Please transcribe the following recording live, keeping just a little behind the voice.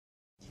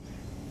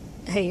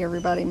Hey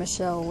everybody,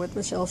 Michelle with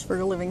Michelle's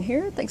Frugal Living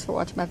here. Thanks for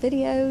watching my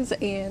videos,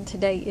 and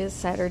today is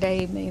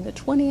Saturday, May the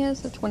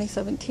 20th of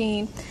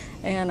 2017,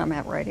 and I'm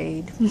at Rite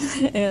Aid.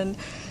 And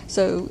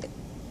so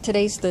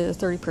today's the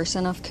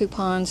 30% off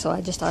coupon, so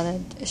I just thought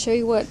I'd show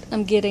you what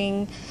I'm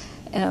getting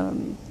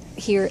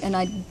here. And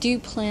I do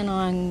plan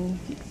on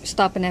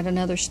stopping at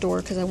another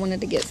store because I wanted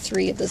to get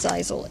 3 of the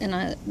Zyzal,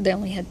 and they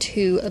only had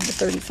 2 of the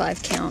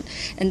 35 count,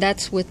 and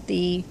that's with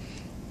the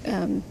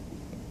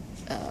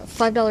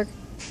 $5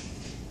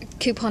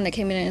 coupon that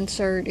came in an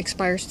insert,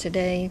 expires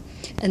today.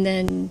 And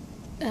then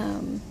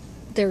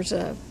there's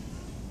a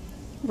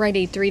Rite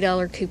Aid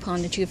 $3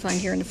 coupon that you can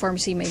find here in the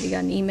pharmacy. Maybe you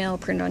got an email,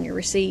 print on your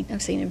receipt.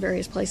 I've seen it in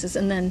various places.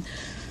 And then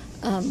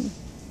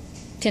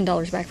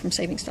 $10 back from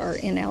Savings Star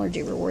in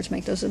allergy rewards.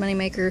 Make those a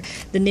moneymaker.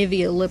 The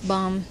Nivea lip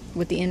balm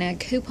with the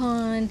NAG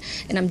coupon.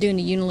 And I'm doing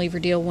the Unilever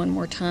deal one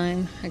more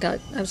time. I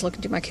was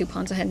looking through my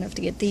coupons. I had enough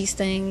to get these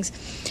things.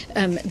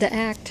 The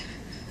Act,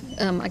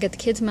 I got the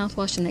kids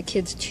mouthwash and the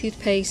kids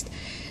toothpaste,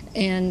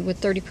 and with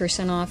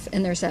 30% off.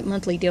 And there's that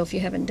monthly deal if you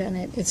haven't done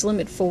it. It's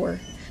limit 4.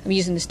 I'm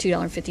using this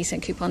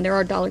 $2.50 coupon. There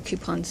are dollar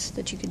coupons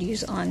that you could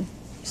use on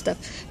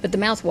stuff, but the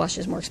mouthwash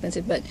is more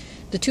expensive. But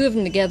the 2 of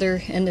them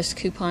together and this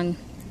coupon,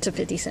 it's a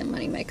 50-cent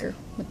moneymaker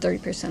with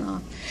 30%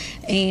 off.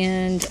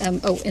 And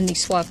and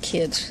these Suave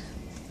Kids,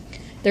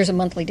 there's a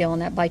monthly deal on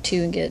that. Buy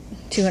 2 and get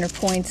 200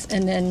 points.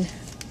 And then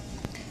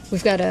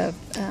we've got a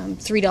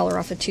 $3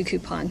 off a 2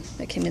 coupon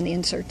that came in the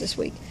insert this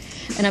week.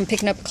 And I'm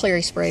picking up a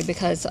Clary spray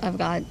because I've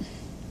got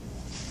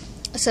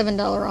a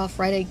 $7 off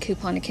Rite Aid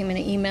coupon that came in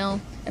an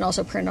email and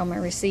also printed on my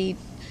receipt.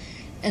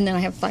 And then I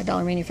have a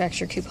 $5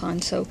 manufacturer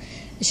coupon. So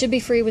it should be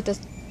free with the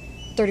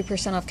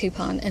 30% off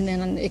coupon, and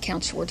then it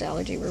counts towards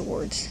allergy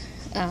rewards.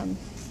 And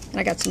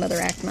I got some other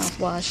Act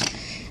mouthwash.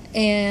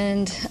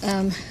 And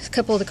a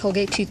couple of the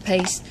Colgate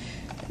toothpaste.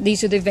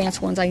 These are the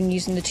advanced ones. I'm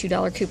using the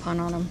 $2 coupon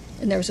on them.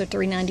 And those are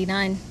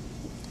 $3.99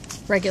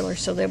 regular,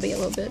 so they'll be a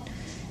little bit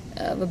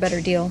of a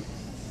better deal.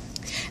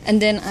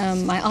 And then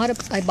my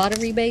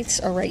Ibotta rebates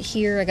are right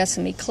here. I got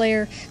some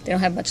Eclair. They don't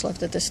have much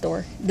left at the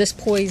store. This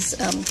Poise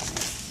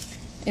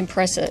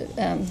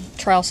Impressa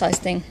trial size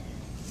thing,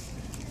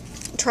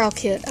 trial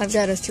kit, I've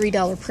got a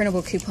 $3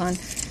 printable coupon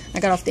I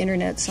got off the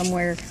internet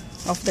somewhere,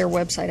 off their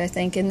website I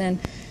think. And then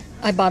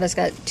Ibotta's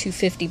got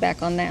 $2.50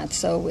 back on that,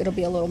 so it'll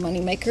be a little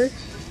money maker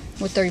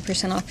with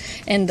 30%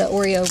 off. And the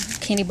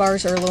Oreo candy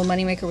bars are a little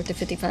money maker with the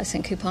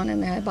 55-cent coupon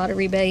and the Ibotta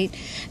rebate.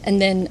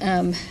 And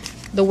then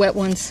the wet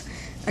ones,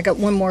 I got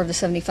 1 more of the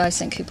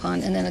 75-cent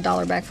coupon and then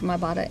 $1 back from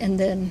Ibotta. And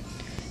then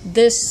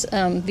this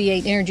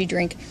V8 energy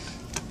drink,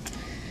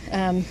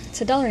 it's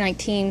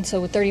 $1.19,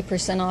 so with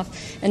 30%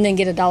 off, and then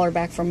get $1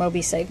 back from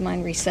Moby Save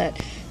Mine Reset.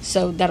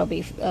 So that'll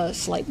be a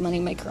slight money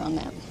maker on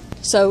that.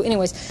 So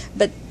anyways,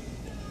 but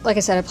like I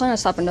said, I plan on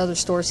stopping at another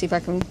store, see if I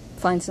can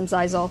find some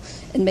Zyzal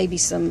and maybe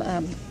some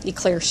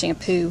Eclair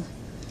shampoo.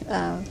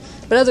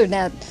 But other than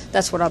that,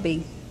 that's what I'll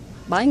be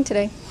buying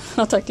today.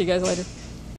 I'll talk to you guys later.